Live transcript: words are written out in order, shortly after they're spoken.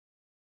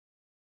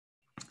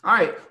All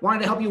right, wanted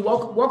to help you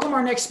welcome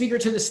our next speaker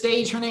to the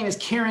stage. Her name is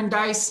Karen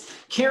Deis.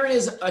 Karen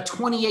is a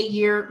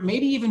 28-year,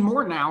 maybe even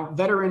more now,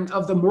 veteran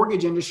of the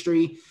mortgage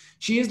industry.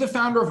 She is the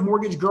founder of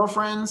Mortgage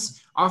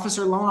Girlfriends,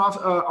 also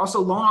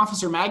Loan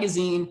Officer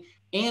Magazine,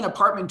 and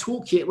Apartment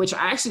Toolkit, which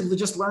I actually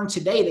just learned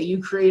today that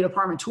you created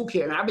Apartment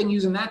Toolkit, and I've been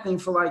using that thing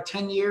for like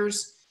 10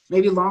 years,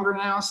 maybe longer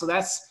now. So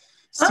that's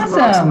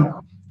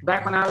awesome.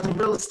 Back when I was in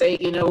real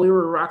estate, we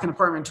were rocking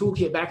Apartment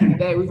Toolkit back in the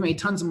day. We've made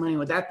tons of money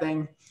with that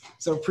thing,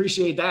 so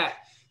appreciate that.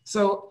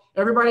 So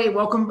everybody,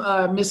 welcome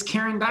Miss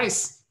Karen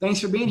Deis. Thanks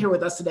for being here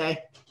with us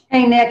today.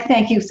 Hey, Nick,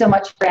 thank you so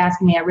much for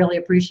asking me. I really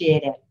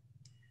appreciate it.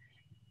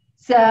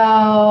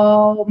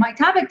 So my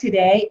topic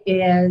today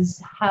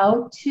is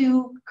how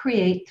to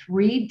create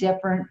 3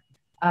 different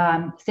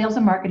sales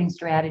and marketing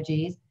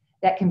strategies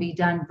that can be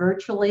done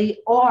virtually,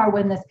 or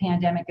when this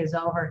pandemic is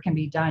over, can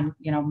be done,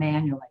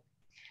 manually.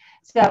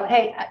 So,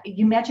 hey,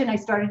 you mentioned I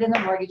started in the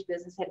mortgage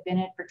business, had been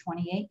in it for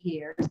 28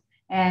 years,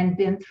 and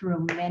been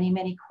through many,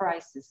 many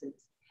crises.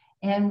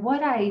 And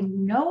what I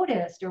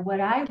noticed, or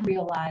what I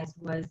realized,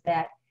 was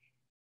that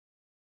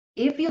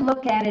if you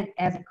look at it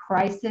as a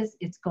crisis,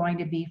 it's going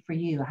to be for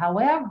you.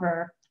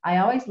 However, I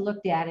always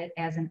looked at it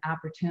as an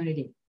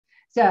opportunity.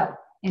 So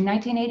in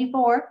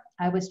 1984,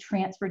 I was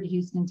transferred to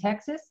Houston,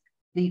 Texas.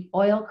 The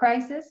oil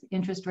crisis,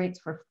 interest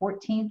rates were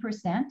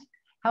 14%.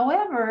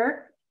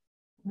 However,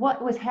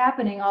 what was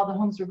happening, all the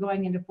homes were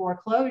going into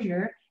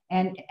foreclosure,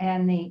 and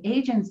the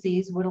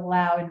agencies would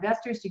allow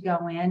investors to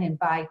go in and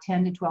buy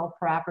 10 to 12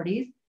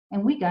 properties,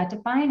 and we got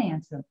to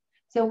finance them.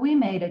 So we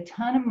made a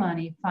ton of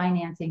money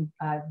financing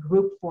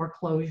group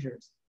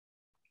foreclosures.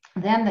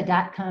 Then the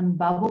dot-com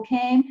bubble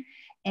came,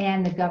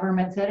 and the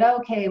government said,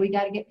 okay, we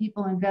got to get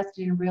people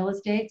invested in real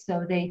estate.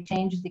 So they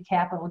changed the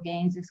capital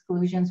gains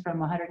exclusions from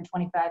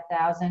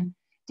 125,000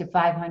 to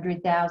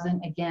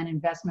 500,000, again,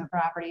 investment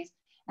properties.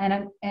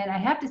 And I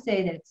have to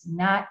say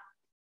that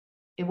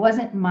it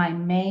wasn't my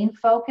main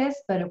focus,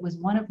 but it was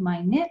one of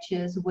my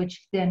niches,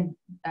 which then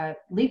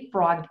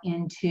leapfrogged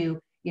into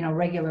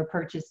regular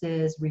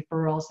purchases,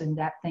 referrals, and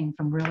that thing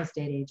from real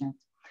estate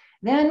agents.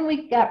 Then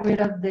we got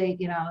rid of the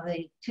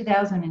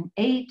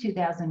 2008,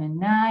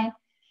 2009.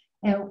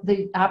 And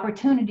the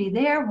opportunity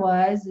there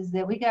is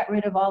that we got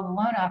rid of all the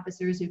loan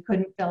officers who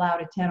couldn't fill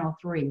out a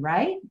 1003,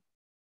 right?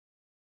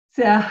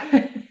 So,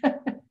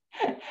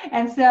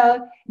 and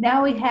so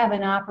now we have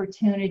an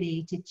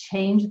opportunity to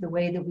change the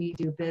way that we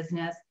do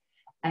business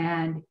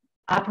and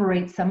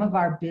operate some of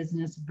our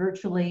business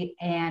virtually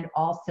and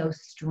also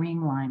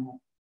streamline it.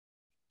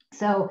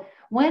 So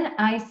when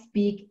I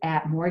speak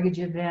at mortgage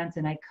events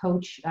and I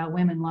coach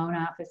women loan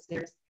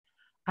officers,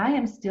 I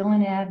am still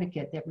an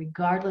advocate that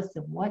regardless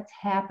of what's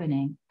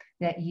happening,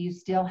 that you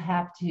still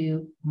have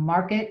to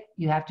market,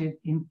 you have to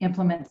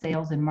implement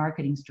sales and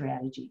marketing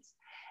strategies.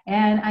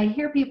 And I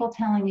hear people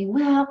telling me,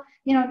 well,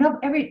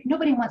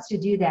 nobody wants to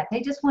do that.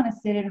 They just want to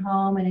sit at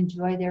home and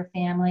enjoy their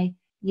family.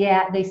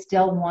 Yeah, they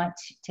still want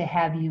to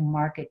have you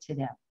market to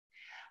them.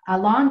 A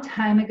long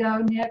time ago,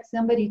 Nick,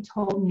 somebody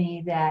told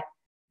me that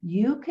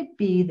you could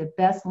be the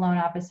best loan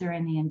officer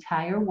in the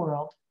entire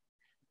world,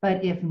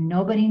 but if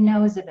nobody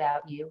knows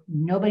about you,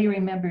 nobody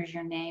remembers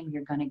your name,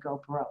 you're going to go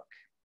broke.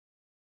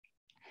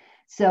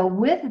 So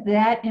with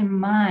that in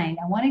mind,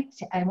 I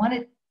want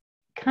to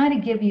kind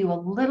of give you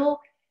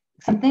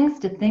some things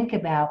to think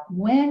about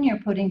when you're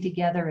putting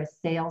together a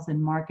sales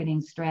and marketing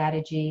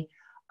strategy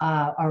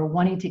or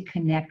wanting to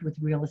connect with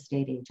real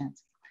estate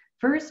agents.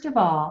 First of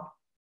all,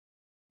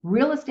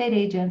 real estate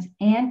agents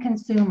and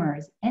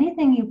consumers,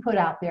 anything you put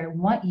out there,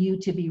 want you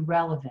to be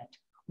relevant.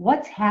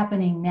 What's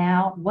happening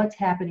now? What's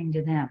happening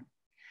to them?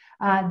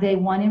 They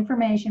want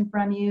information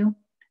from you.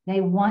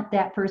 They want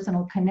that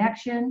personal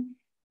connection.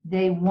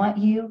 They want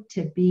you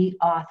to be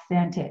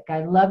authentic.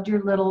 I loved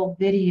your little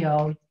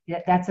video.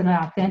 That's an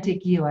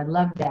authentic you. I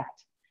love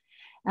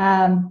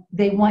that.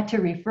 They want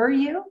to refer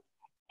you,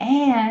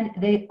 and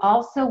they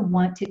also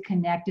want to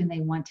connect and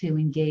they want to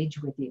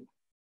engage with you.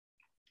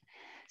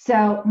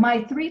 So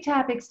my 3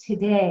 topics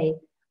today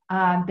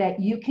that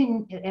you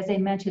can, as I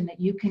mentioned, that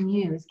you can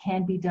use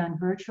can be done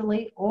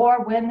virtually,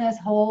 or when this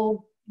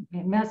whole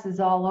mess is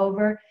all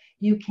over,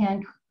 you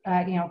can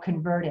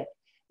convert it.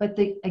 But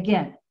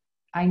again,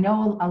 I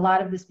know a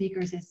lot of the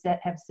speakers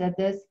have said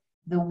this,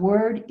 the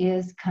word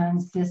is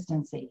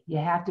consistency. You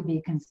have to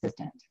be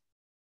consistent.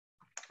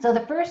 So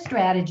the first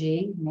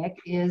strategy, Nick,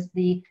 is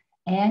the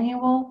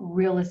annual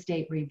real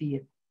estate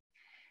review.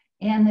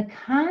 And the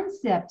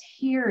concept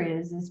here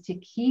is to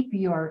keep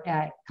your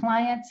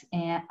clients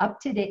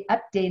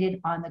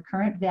updated on the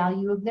current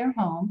value of their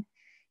home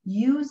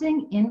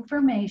using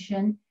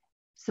information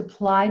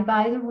supplied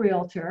by the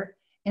realtor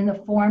in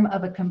the form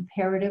of a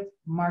comparative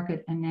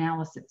market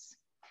analysis.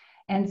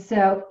 And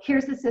so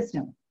here's the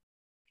system.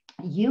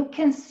 You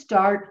can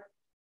start,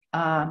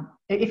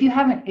 if you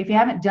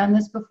haven't done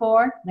this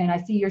before, and I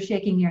see you're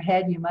shaking your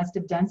head, you must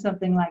have done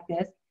something like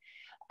this,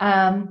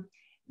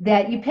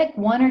 that you pick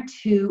 1 or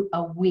 2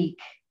 a week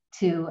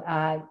to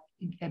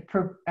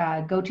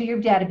go to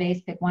your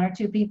database, pick 1 or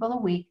 2 people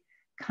a week,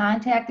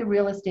 contact the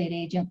real estate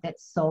agent that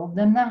sold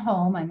them the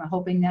home. I'm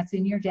hoping that's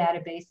in your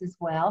database as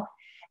well,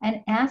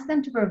 and ask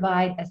them to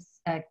provide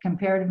a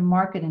comparative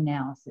market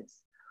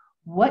analysis.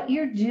 What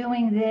you're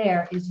doing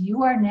there is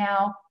you are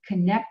now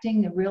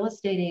connecting the real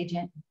estate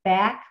agent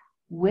back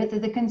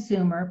with the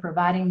consumer,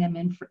 providing them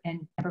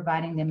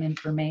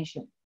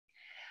information.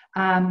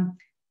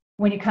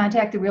 When you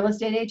contact the real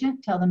estate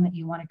agent, tell them that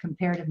you want a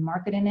comparative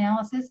market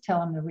analysis. Tell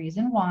them the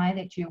reason why,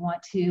 that you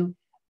want to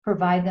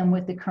provide them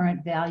with the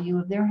current value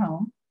of their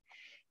home.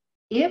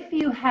 If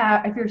you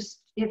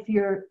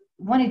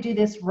want to do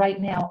this right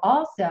now,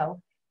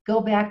 also go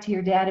back to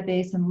your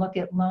database and look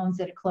at loans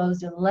that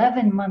closed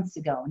 11 months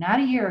ago, not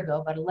a year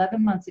ago, but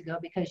 11 months ago,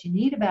 because you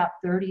need about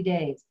 30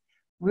 days.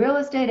 Real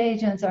estate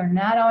agents are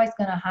not always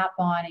going to hop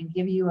on and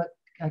give you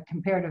a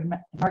comparative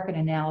market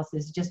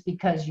analysis just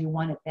because you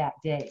want it that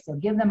day. So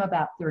give them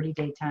about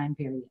 30-day time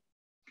period.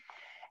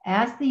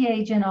 Ask the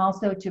agent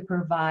also to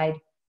provide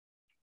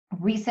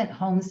recent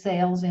home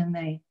sales in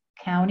the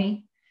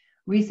county,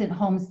 recent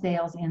home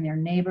sales in their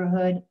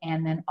neighborhood,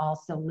 and then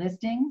also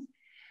listings.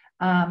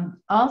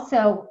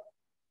 Also,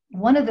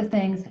 one of the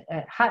things,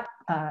 hot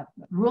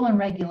rule and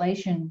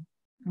regulation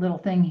little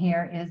thing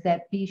here is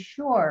that be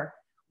sure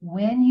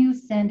when you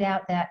send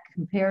out that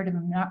comparative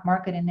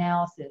market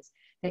analysis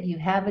that you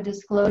have a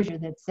disclosure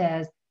that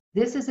says,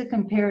 this is a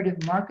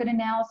comparative market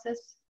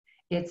analysis,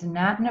 it's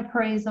not an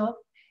appraisal,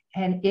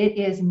 and it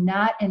is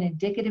not an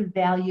indicative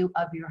value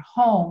of your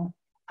home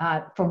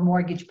for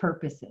mortgage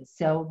purposes.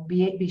 So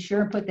be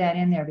sure and put that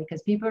in there,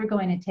 because people are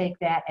going to take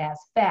that as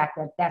fact,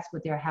 that that's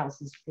what their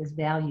house is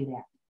valued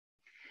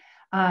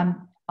at.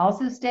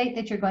 Also state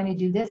that you're going to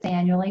do this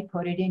annually,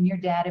 put it in your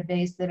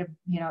database that,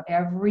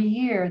 every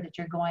year that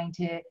you're going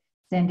to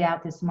send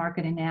out this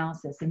market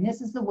analysis. And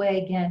this is the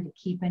way, again, to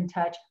keep in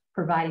touch,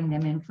 providing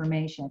them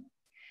information.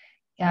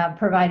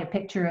 Provide a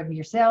picture of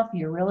yourself,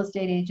 your real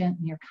estate agent,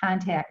 and your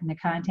contact, and the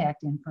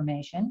contact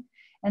information.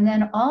 And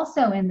then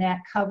also in that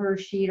cover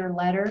sheet or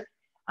letter,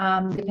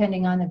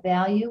 depending on the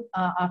value,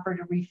 offer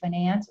to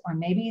refinance, or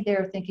maybe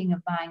they're thinking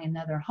of buying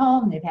another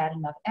home, they've had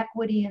enough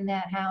equity in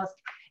that house,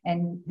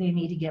 and they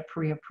need to get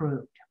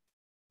pre-approved.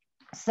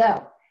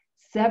 So,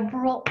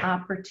 several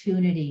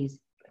opportunities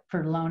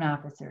for loan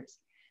officers.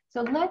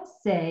 So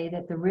let's say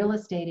that the real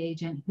estate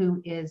agent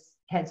who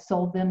had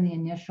sold them the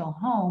initial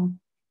home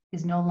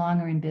is no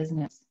longer in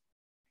business.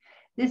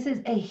 This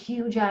is a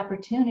huge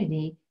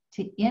opportunity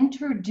to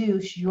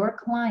introduce your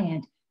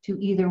client to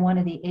either one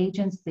of the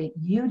agents that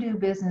you do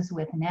business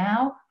with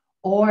now,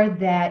 or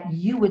that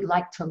you would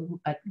like to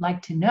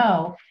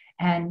know,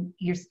 and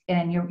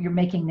you're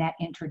making that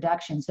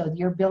introduction. So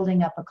you're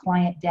building up a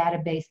client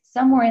database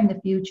somewhere in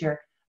the future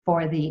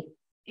for the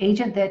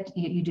agent that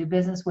you do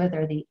business with,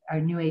 or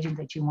a new agent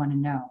that you want to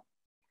know.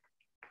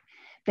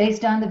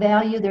 Based on the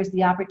value, there's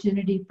the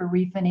opportunity for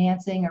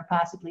refinancing or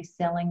possibly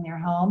selling their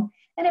home.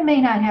 And it may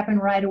not happen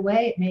right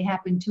away. It may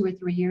happen 2 or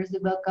 3 years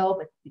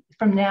ago,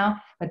 from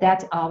now, but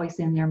that's always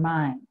in their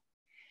mind.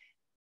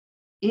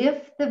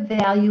 If the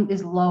value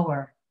is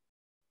lower,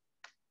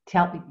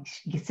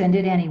 send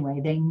it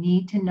anyway. They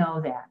need to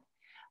know that.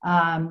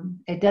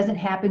 It doesn't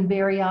happen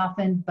very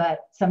often,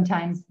 but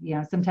sometimes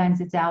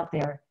it's out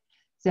there.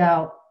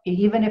 So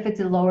even if it's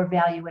a lower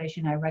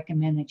valuation, I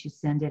recommend that you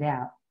send it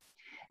out.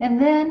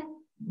 And then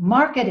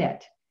market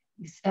it.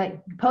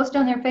 Post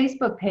on their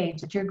Facebook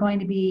page that you're going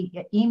to be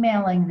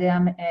emailing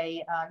them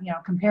a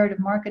comparative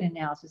market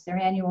analysis, their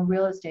annual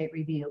real estate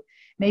review.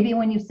 Maybe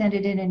when you send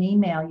it in an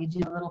email, you do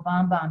a little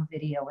bomb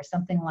video or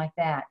something like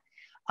that.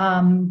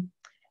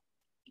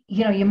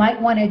 You might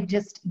want to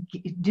just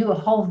do a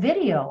whole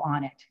video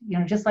on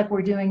it, just like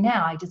we're doing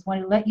now. I just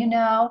want to let you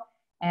know,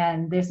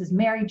 and this is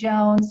Mary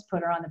Jones,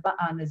 put her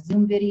on the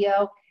Zoom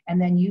video, and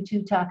then you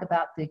two talk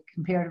about the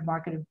comparative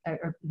market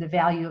or the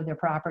value of their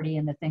property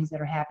and the things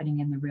that are happening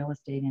in the real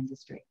estate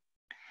industry.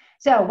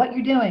 So what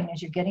you're doing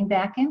is you're getting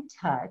back in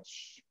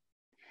touch,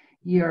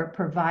 you're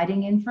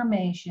providing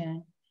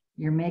information,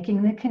 you're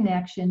making the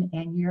connection,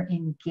 and you're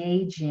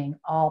engaging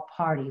all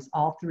parties.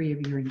 All three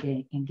of you are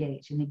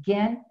engaged. And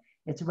again,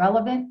 it's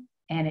relevant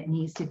and it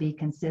needs to be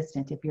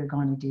consistent if you're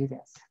going to do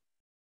this.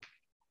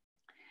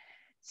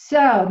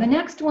 So the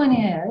next one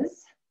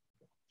is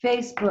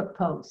Facebook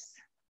posts.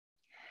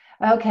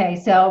 Okay,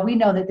 so we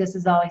know that this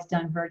is always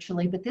done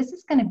virtually, but this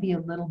is going to be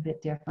a little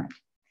bit different.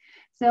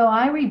 So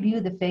I review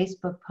the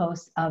Facebook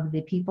posts of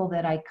the people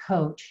that I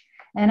coach,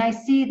 and I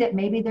see that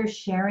maybe they're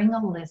sharing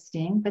a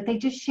listing, but they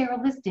just share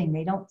a listing.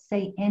 They don't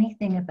say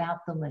anything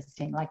about the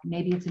listing. Like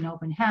maybe it's an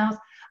open house.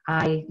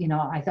 I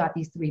thought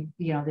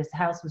this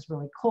house was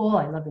really cool.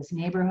 I love this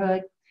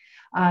neighborhood.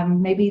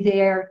 Maybe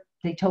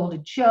they told a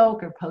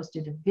joke or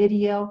posted a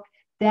video.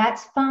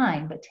 That's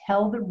fine, but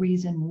tell the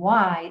reason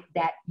why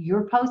that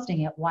you're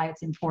posting it, why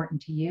it's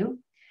important to you.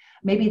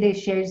 Maybe they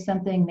shared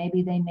something,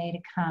 maybe they made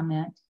a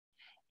comment.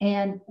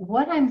 And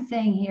what I'm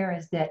saying here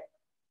is that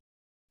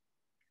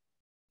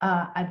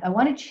I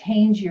want to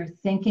change your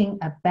thinking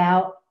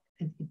about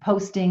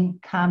posting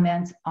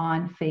comments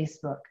on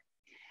Facebook.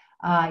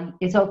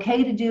 It's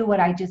okay to do what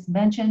I just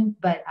mentioned,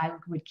 but I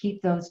would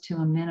keep those to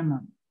a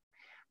minimum.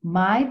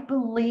 My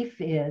belief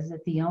is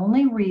that the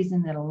only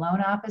reason that a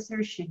loan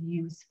officer should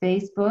use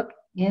Facebook,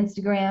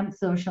 Instagram,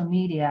 social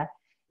media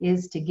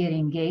is to get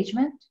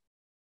engagement,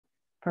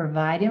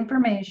 provide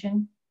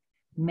information,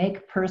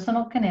 make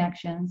personal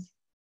connections,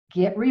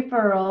 get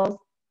referrals,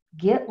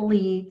 get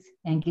leads,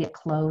 and get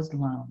closed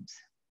loans.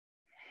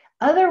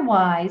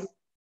 Otherwise,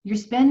 you're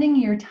spending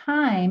your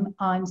time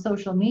on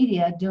social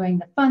media doing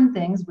the fun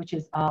things, which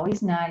is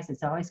always nice.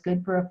 It's always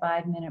good for a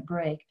 5-minute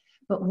break.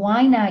 But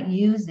why not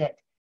use it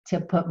to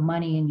put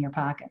money in your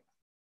pocket?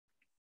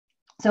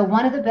 So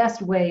one of the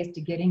best ways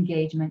to get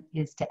engagement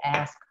is to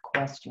ask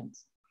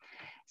questions.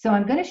 So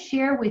I'm going to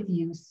share with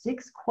you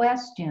 6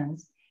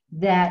 questions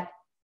that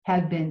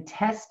have been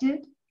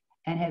tested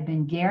and have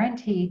been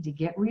guaranteed to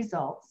get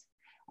results,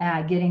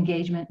 get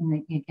engagement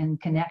in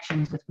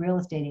connections with real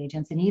estate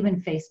agents, and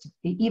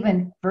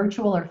even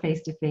virtual or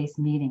face-to-face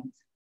meetings.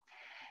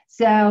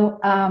 So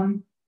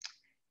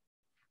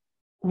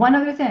one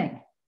other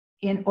thing,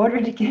 in order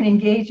to get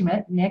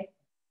engagement, Nick,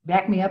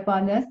 back me up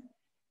on this,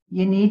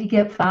 you need to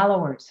get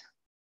followers.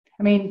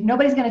 I mean,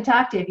 nobody's going to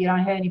talk to you if you don't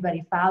have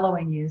anybody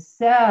following you.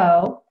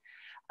 So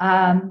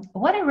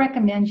what I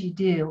recommend you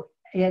do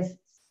is,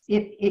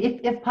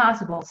 if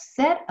possible,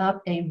 set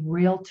up a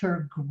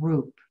realtor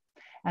group.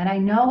 And I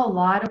know a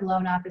lot of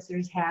loan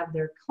officers have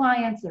their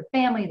clients, their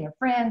family, their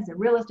friends, their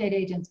real estate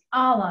agents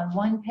all on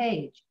one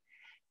page.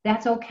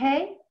 That's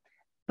okay.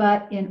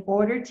 But in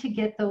order to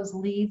get those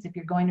leads, if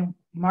you're going to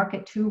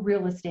market to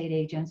real estate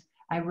agents,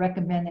 I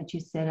recommend that you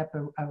set up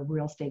a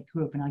real estate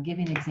group. And I'll give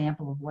you an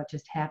example of what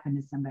just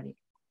happened to somebody.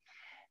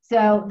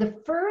 So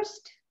the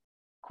first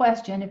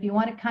question, if you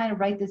want to kind of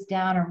write this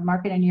down or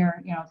mark it in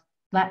your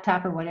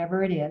laptop or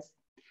whatever it is,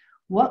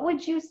 what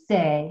would you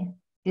say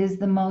is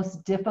the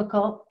most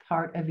difficult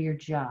part of your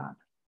job?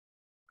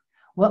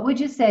 What would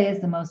you say is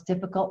the most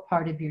difficult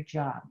part of your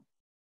job?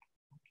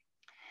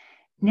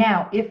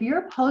 Now, if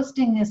you're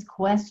posting this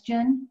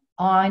question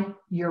on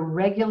your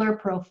regular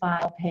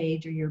profile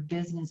page or your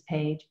business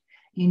page,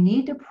 you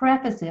need to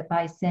preface it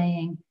by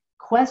saying,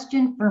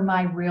 question for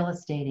my real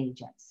estate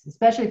agents,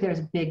 especially if there's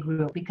a big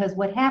group, because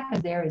what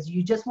happens there is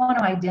you just want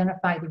to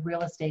identify the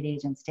real estate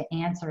agents to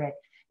answer it.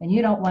 And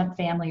you don't want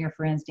family or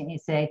friends to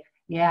say,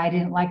 yeah, I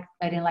didn't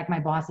like my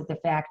boss at the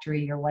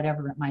factory or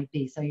whatever it might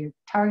be. So you're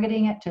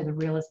targeting it to the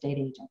real estate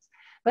agents.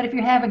 But if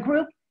you have a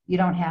group, you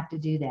don't have to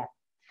do that.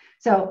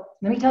 So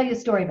let me tell you a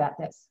story about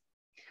this.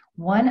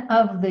 One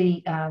of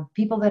the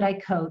people that I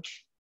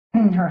coach,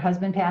 her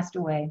husband passed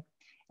away,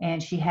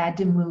 and she had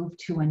to move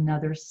to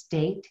another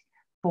state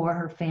for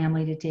her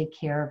family to take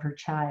care of her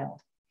child.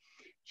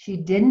 She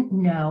didn't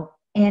know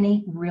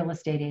any real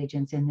estate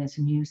agents in this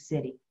new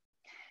city.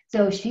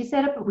 So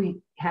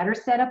we had her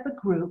set up a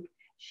group.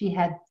 She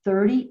had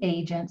 30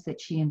 agents that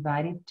she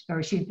invited,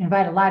 or she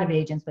invited a lot of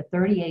agents, but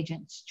 30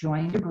 agents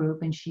joined the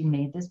group, and she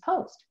made this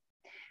post.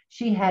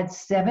 She had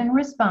 7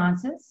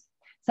 responses.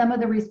 Some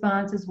of the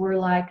responses were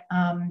like,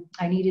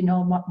 I need to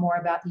know more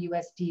about the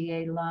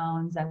USDA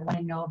loans. I want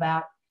to know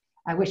about,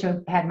 I wish I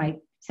had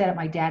set up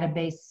my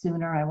database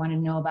sooner. I want to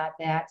know about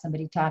that.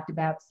 Somebody talked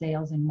about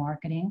sales and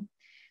marketing.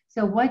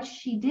 So what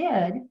she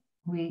did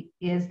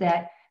is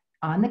that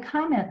on the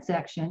comment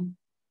section,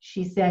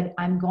 she said,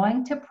 I'm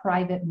going to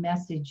private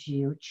message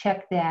you,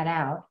 check that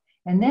out.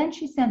 And then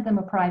she sent them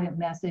a private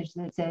message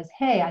that says,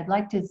 hey, I'd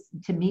like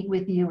to meet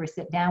with you or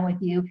sit down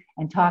with you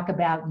and talk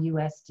about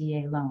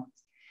USDA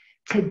loans.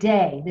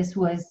 Today, this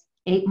was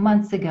 8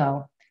 months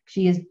ago,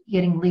 she is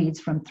getting leads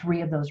from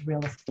 3 of those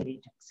real estate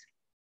agents.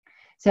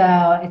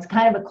 So it's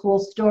kind of a cool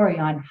story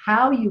on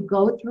how you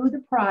go through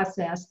the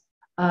process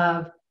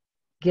of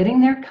getting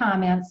their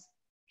comments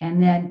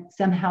and then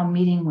somehow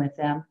meeting with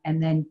them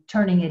and then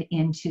turning it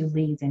into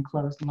leads and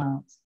closed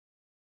loans.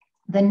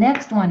 The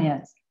next one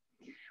is,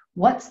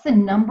 what's the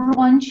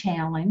 #1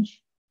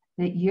 challenge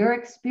that you're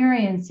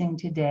experiencing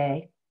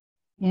today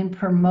in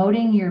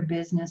promoting your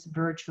business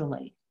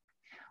virtually?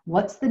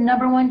 What's the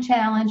 #1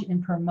 challenge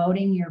in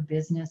promoting your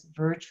business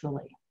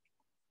virtually?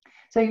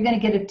 So you're going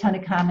to get a ton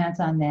of comments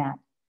on that.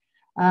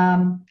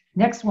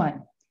 Next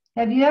one.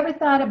 Have you ever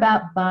thought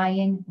about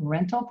buying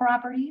rental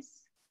properties?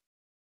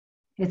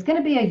 It's going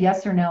to be a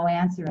yes or no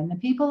answer. And the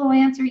people who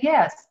answer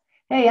yes,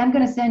 hey, I'm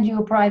going to send you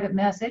a private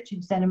message.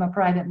 You send them a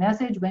private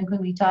message. When can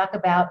we talk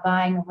about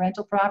buying a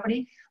rental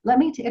property? Let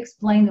me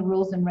explain the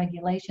rules and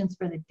regulations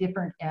for the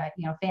different,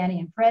 Fannie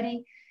and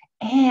Freddie.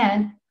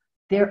 And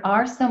there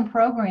are some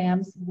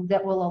programs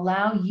that will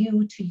allow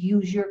you to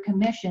use your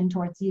commission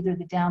towards either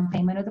the down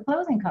payment or the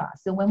closing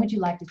costs. So when would you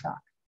like to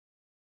talk?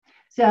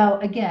 So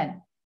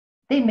again,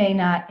 they may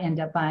not end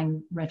up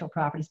buying rental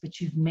properties, but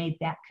you've made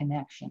that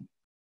connection.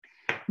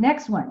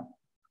 Next one,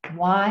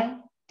 why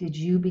did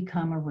you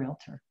become a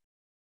realtor?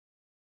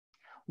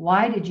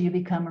 Why did you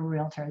become a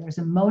realtor? There's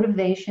a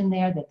motivation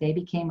there that they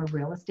became a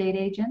real estate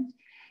agent.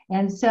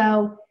 And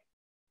so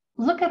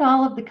look at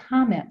all of the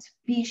comments.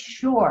 Be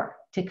sure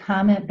to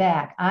comment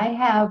back. I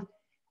have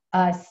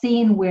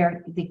seen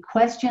where the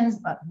questions,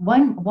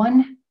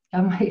 one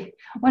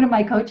one of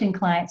my coaching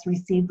clients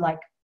received like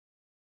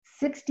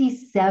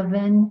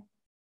 67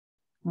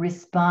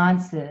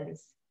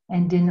 responses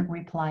and didn't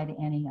reply to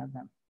any of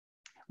them,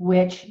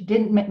 which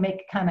didn't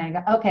make a comment.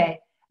 I go, okay.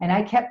 And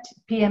I kept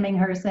PMing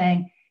her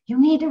saying, you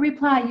need to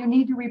reply, you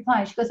need to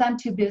reply. She goes, I'm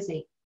too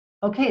busy.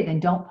 Okay, then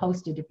don't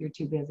post it if you're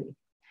too busy.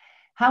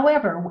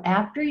 However,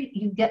 after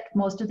you get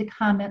most of the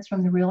comments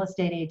from the real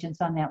estate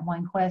agents on that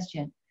one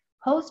question,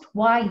 post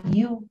why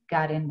you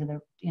got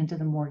into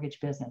the mortgage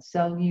business.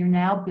 So you're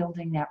now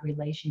building that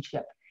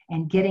relationship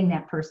and getting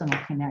that personal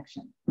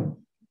connection.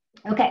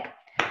 Okay,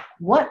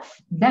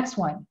 next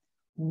one?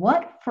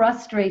 What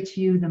frustrates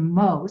you the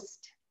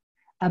most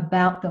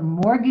about the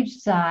mortgage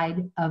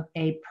side of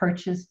a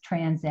purchase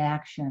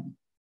transaction?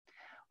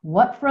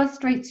 What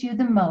frustrates you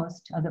the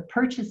most of the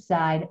purchase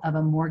side of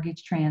a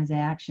mortgage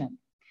transaction?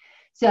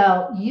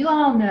 So you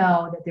all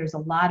know that there's a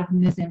lot of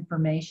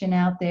misinformation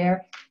out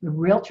there. The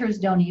realtors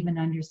don't even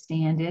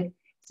understand it.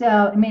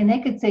 So, I mean, they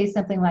could say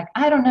something like,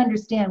 I don't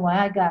understand why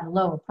I got a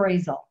low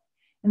appraisal.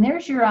 And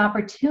there's your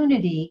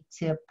opportunity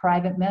to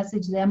private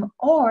message them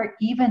or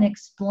even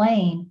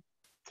explain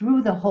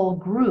through the whole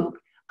group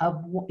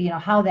of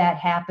how that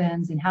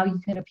happens and how you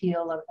can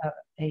appeal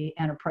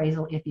an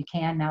appraisal if you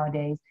can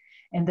nowadays,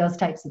 and those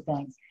types of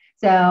things.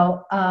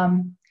 So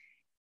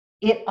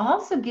it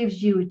also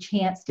gives you a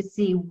chance to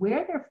see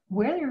where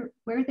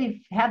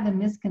they've had the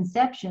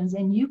misconceptions,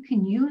 and you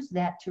can use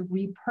that to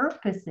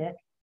repurpose it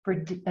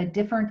for a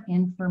different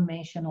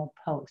informational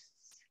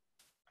posts.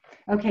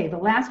 Okay, the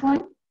last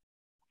one.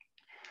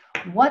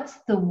 What's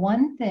the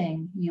one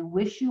thing you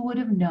wish you would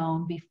have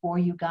known before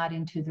you got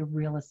into the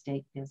real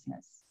estate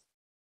business?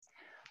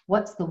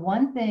 What's the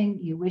one thing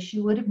you wish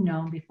you would have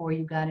known before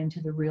you got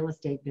into the real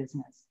estate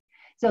business?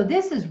 So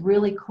this is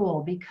really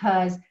cool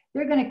because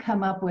they're going to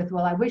come up with,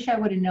 well, I wish I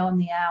would have known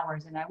the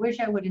hours, and I wish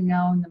I would have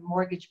known the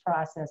mortgage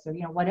process, or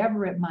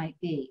whatever it might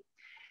be.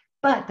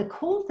 But the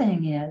cool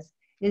thing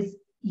is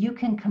you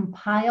can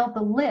compile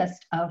the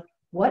list of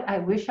what I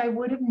wish I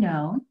would have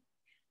known,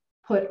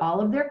 put all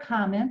of their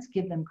comments,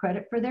 give them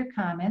credit for their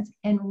comments,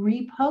 and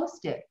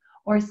repost it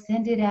or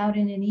send it out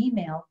in an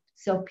email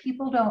so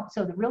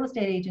the real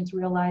estate agents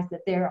realize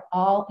that they're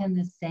all in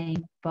the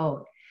same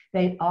boat.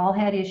 They all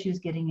had issues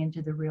getting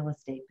into the real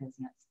estate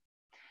business.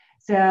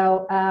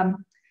 So,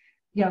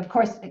 of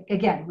course,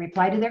 again,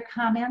 reply to their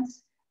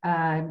comments,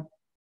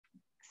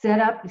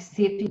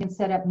 see if you can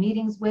set up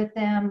meetings with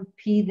them,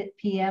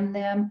 PM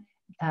them,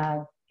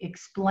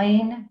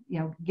 explain,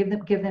 give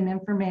them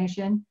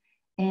information.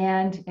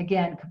 And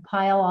again,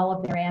 compile all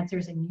of their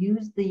answers and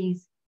use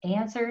these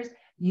answers,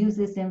 use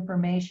this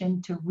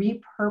information to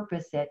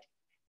repurpose it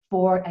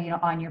for,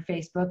 on your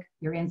Facebook,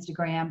 your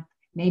Instagram,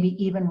 maybe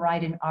even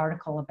write an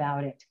article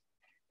about it.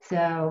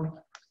 So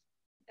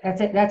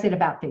that's it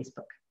about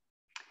Facebook.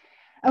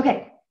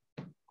 Okay,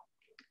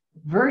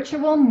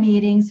 virtual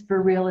meetings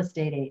for real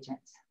estate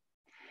agents.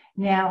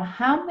 Now,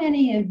 how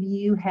many of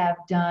you have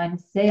done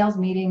sales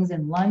meetings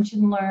and lunch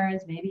and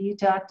learns? Maybe you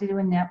talked to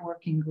a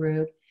networking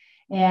group.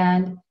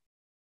 And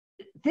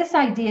this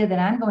idea that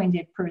I'm going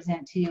to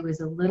present to you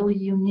is a little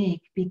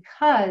unique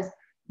because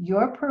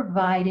you're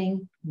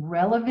providing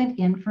relevant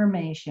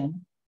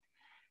information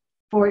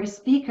for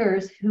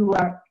speakers who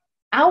are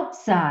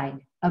outside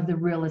of the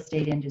real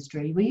estate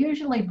industry. We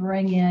usually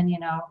bring in,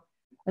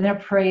 an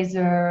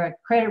appraiser, a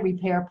credit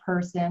repair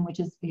person, which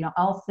is,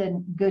 all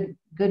said good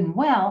and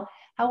well.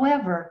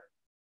 However,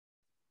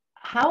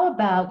 how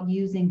about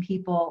using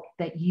people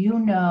that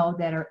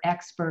that are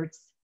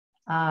experts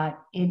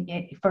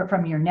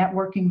from your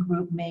networking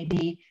group,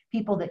 maybe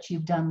people that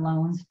you've done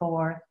loans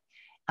for,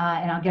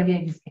 and I'll give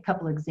you a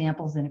couple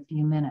examples in a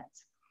few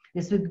minutes.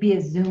 This would be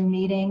a Zoom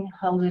meeting,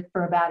 hold it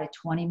for about a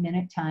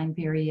 20-minute time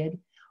period,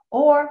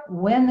 or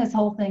when this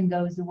whole thing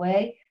goes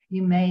away,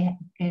 you may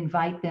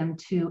invite them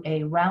to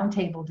a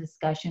roundtable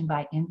discussion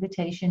by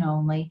invitation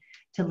only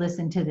to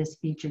listen to this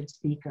featured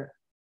speaker.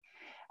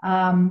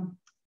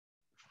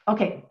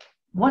 Okay,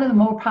 one of the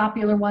more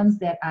popular ones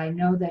that I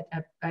know that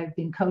I've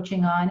been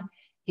coaching on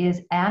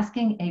is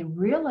asking a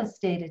real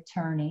estate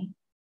attorney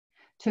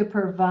to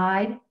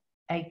provide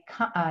a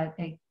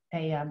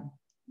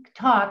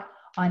talk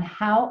on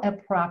how a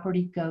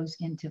property goes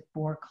into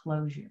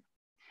foreclosure.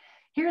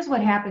 Here's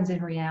what happens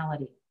in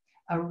reality.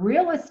 A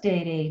real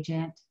estate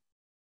agent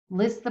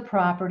lists the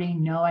property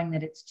knowing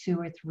that it's 2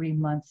 or 3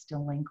 months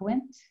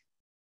delinquent,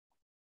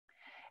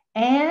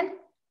 and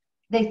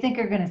they think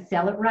they're going to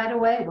sell it right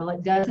away. Well,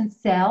 it doesn't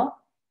sell.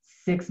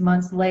 6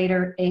 months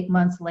later, 8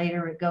 months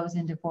later, it goes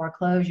into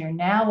foreclosure.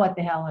 Now what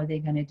the hell are they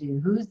going to do?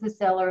 Who's the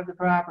seller of the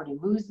property?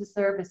 Who's the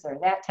servicer?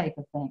 That type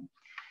of thing.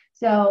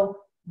 So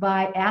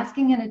by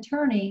asking an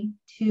attorney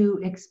to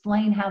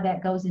explain how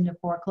that goes into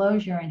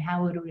foreclosure and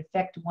how it would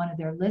affect one of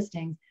their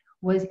listings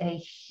was a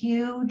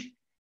huge,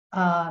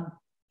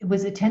 it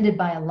was attended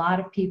by a lot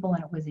of people,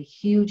 and it was a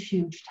huge,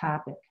 huge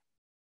topic.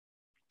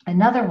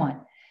 Another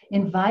one,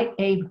 invite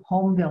a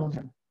home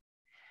builder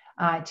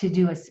to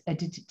do a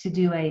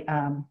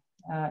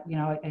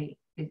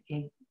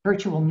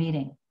virtual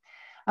meeting.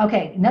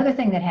 Okay, another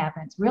thing that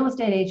happens, real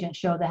estate agents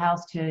show the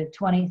house to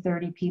 20,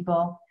 30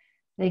 people.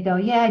 They go,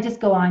 yeah, I just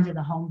go on to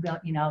the home build,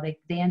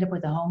 they end up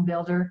with a home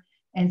builder.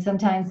 And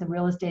sometimes the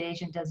real estate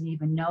agent doesn't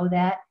even know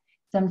that.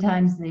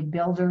 Sometimes the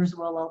builders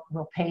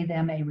will pay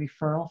them a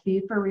referral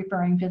fee for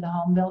referring to the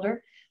home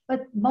builder.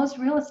 But most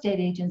real estate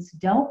agents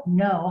don't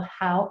know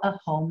how a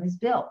home is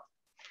built.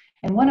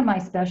 And one of my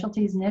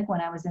specialties, Nick,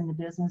 when I was in the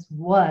business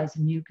was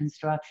new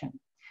construction.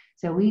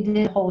 So we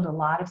did hold a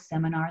lot of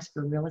seminars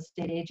for real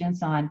estate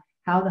agents on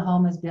how the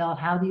home is built,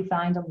 how do you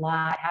find a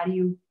lot, how do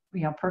you,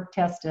 perk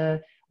test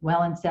a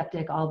well and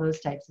septic, all those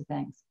types of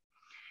things.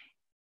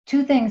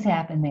 Two things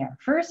happen there.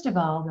 First of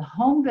all, the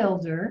home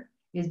builder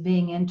is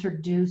being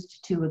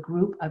introduced to a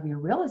group of your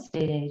real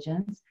estate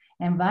agents,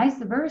 and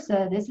vice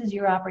versa. This is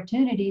your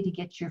opportunity to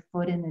get your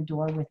foot in the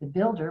door with the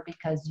builder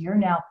because you're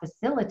now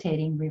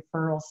facilitating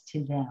referrals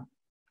to them.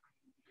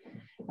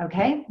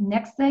 Okay,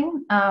 next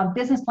thing,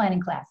 business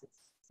planning classes.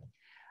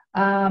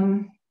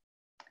 I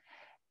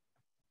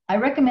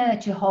recommend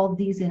that you hold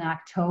these in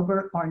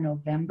October or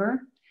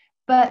November,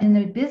 but in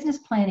the business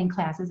planning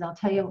classes, I'll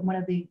tell you, one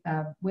of the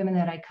women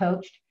that I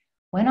coached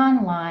went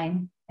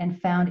online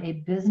and found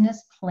a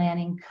business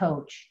planning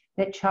coach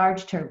that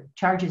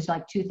charges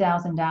like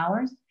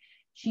 $2,000.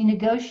 She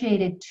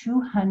negotiated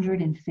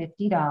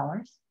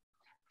 $250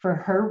 for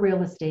her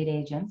real estate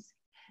agents,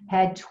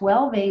 had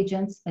 12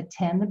 agents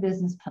attend the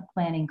business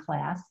planning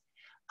class.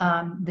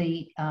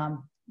 The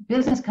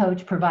business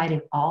coach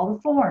provided all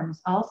the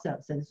forms also,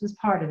 so this was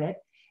part of it.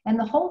 And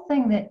the whole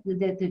thing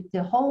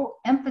the whole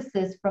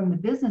emphasis from the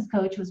business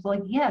coach was,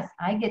 well, yes,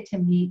 I get to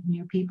meet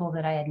new people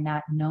that I had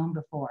not known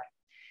before.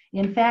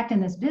 In fact,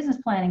 in this business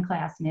planning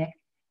class, Nick,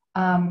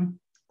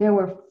 there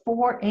were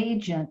 4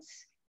 agents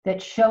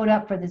that showed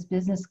up for this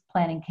business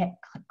planning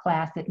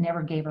class that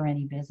never gave her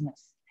any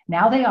business.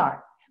 Now they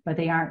are, but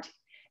they aren't.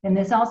 And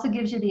this also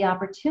gives you the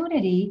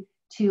opportunity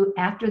to,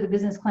 after the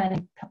business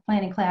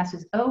planning class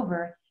is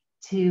over,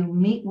 to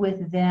meet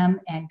with them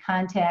and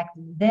contact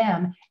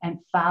them and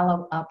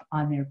follow up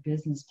on their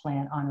business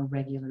plan on a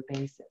regular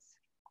basis.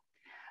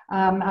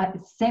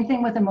 Same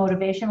thing with a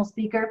motivational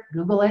speaker.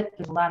 Google it.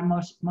 There's a lot of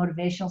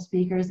motivational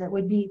speakers that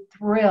would be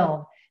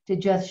thrilled to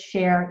just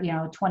share,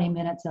 20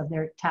 minutes of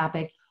their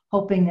topic,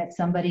 hoping that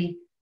somebody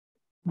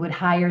would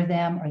hire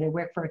them or they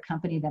work for a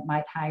company that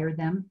might hire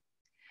them.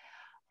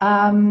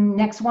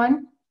 Next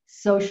one,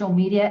 social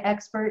media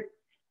expert.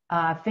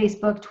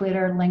 Facebook,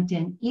 Twitter,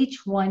 LinkedIn,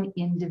 each one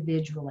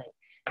individually.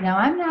 Now,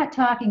 I'm not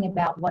talking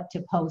about what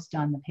to post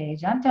on the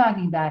page. I'm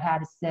talking about how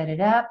to set it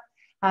up,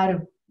 how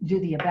to do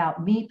the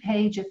About Me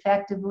page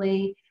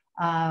effectively,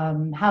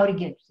 how to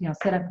get,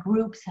 set up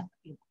groups,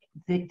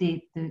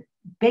 the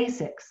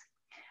basics.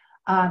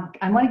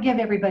 I want to give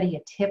everybody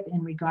a tip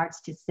in regards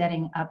to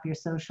setting up your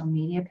social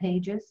media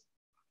pages,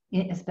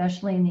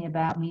 especially in the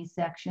About Me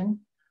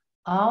section.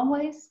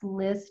 Always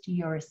list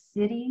your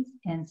cities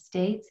and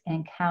states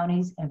and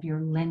counties of your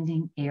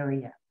lending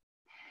area.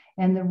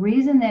 And the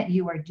reason that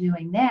you are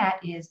doing that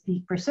is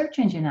for search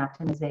engine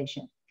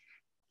optimization.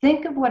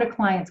 Think of what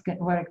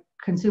a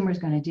consumer is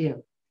going to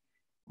do.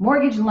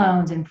 Mortgage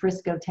loans in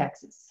Frisco,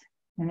 Texas,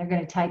 and they're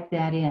going to type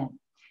that in.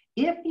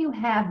 If you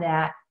have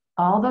that,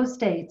 all those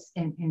states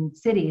and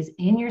cities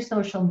in your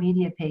social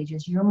media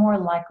pages, you're more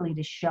likely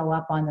to show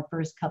up on the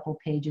first couple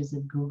pages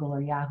of Google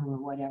or Yahoo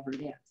or whatever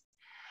it is.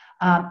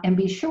 And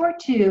be sure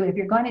to, if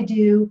you're going to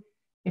do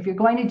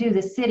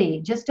the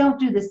city, just don't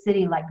do the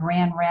city like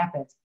Grand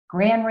Rapids,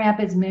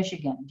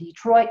 Michigan,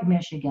 Detroit,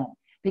 Michigan,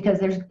 because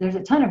there's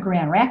a ton of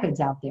Grand Rapids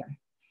out there.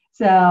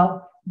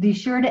 So be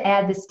sure to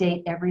add the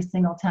state every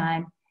single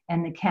time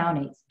and the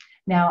counties.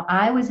 Now,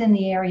 I was in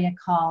the area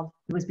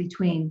it was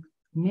between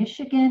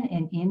Michigan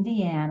and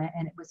Indiana,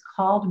 and it was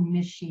called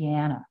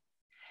Michiana.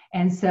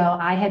 And so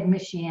I had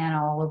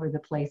Michiana all over the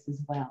place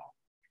as well.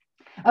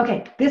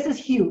 Okay, this is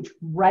huge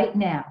right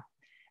now.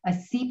 A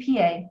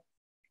CPA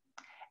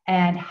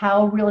and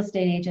how real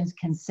estate agents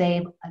can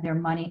save their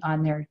money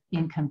on their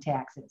income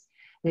taxes.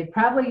 They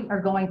probably are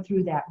going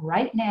through that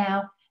right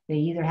now. They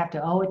either have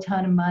to owe a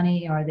ton of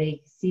money or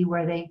they see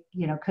where they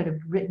could have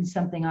written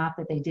something off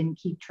that they didn't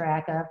keep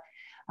track of.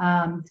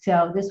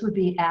 So this would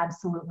be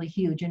absolutely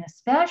huge. And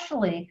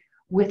especially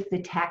with the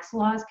tax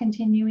laws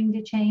continuing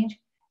to change,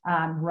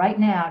 right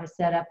now to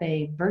set up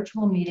a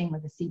virtual meeting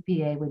with a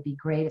CPA would be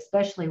great,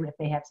 especially if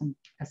they have some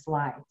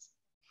slides.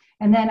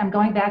 And then I'm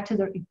going back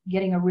to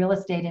getting a real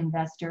estate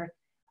investor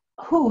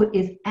who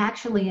is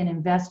actually an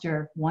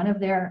investor, one of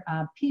their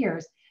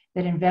peers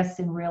that invests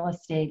in real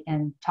estate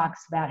and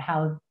talks about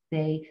how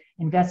they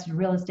invest in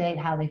real estate,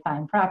 how they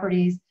find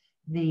properties,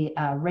 the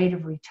rate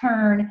of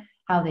return,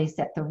 how they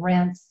set the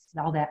rents,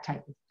 all that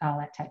type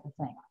of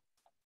thing.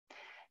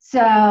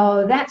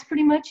 So that's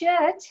pretty much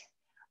it.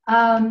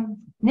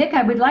 Nick,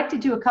 I would like to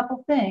do a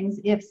couple things.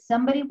 If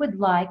somebody would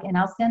like, and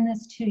I'll send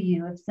this to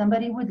you, if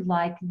somebody would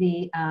like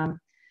the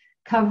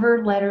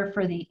cover letter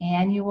for the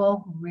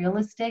annual real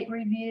estate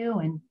review,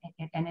 and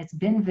it's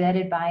been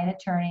vetted by an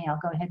attorney, I'll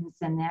go ahead and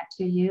send that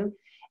to you.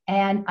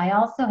 And I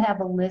also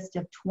have a list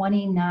of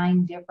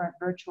 29 different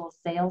virtual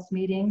sales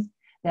meetings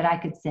that I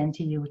could send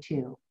to you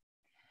too.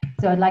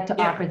 So I'd like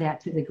to offer that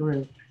to the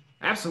group.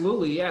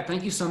 Absolutely. Yeah.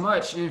 Thank you so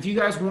much. And if you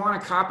guys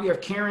want a copy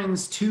of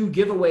Karen's 2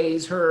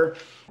 giveaways, her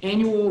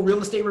annual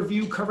real estate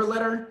review cover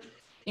letter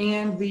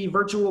and the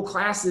virtual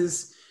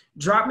classes,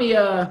 hook me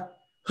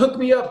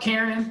up,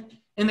 Karen,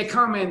 in the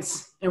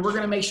comments, and we're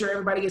going to make sure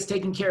everybody gets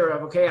taken care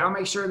of. Okay. I'll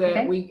make sure that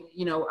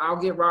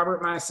I'll get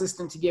Robert, my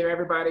assistant, to give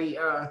everybody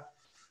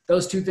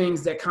those 2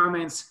 things, that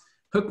comments.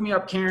 Hook me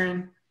up,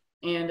 Karen.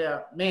 And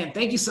man,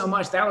 thank you so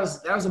much. That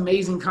was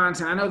amazing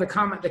content. I know the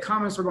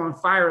comments were going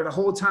fire the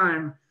whole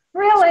time.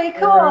 Really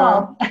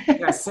cool.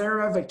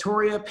 Sarah,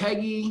 Victoria,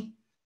 Peggy,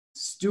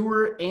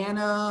 Stuart,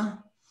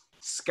 Anna,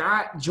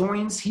 Scott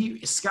joins.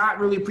 Scott,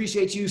 really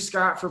appreciate you,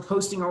 Scott, for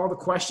posting all the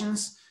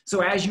questions.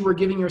 So as you were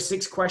giving your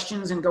 6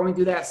 questions and going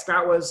through that,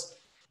 Scott was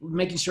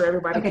making sure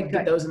everybody could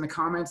get those in the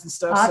comments and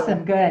stuff. Awesome.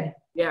 So, good.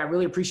 Yeah, I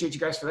really appreciate you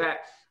guys for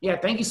that. Yeah,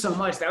 thank you so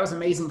much. That was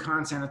amazing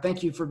content. And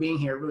thank you for being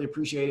here. Really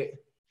appreciate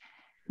it.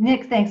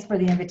 Nick, thanks for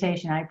the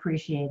invitation. I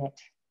appreciate it.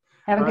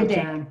 Have a good day.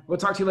 Karen. We'll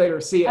talk to you later.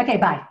 See ya. Okay,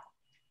 bye.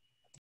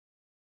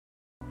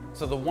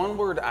 So the one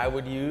word I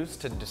would use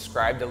to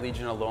describe the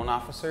Legion of Loan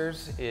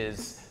Officers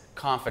is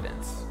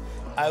confidence.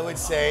 I would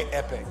say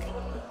epic.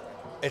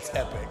 It's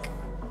epic.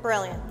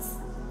 Brilliance.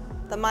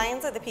 The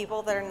minds of the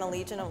people that are in the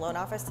Legion of Loan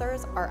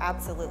Officers are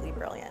absolutely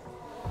brilliant.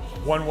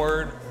 One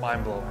word,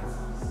 mind-blowing.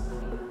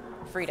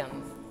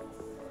 Freedom.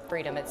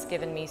 Freedom. It's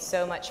given me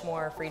so much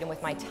more freedom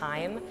with my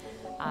time,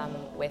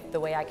 with the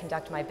way I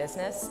conduct my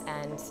business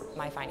and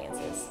my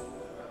finances.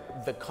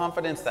 The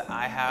confidence that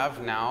I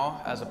have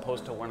now, as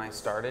opposed to when I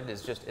started,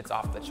 is it's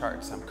off the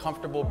charts. I'm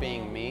comfortable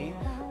being me.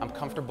 I'm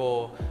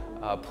comfortable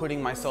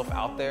putting myself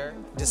out there.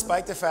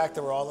 Despite the fact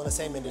that we're all in the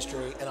same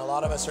industry and a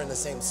lot of us are in the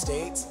same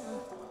states,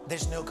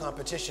 there's no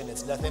competition.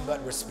 It's nothing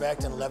but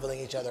respect and leveling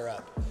each other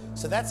up.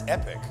 So that's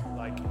epic.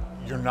 Like,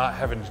 you're not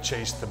having to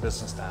chase the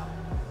business down.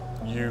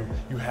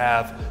 You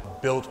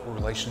have built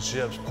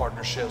relationships,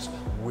 partnerships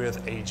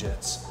with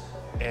agents,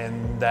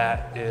 and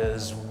that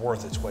is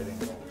worth its weight in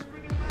gold.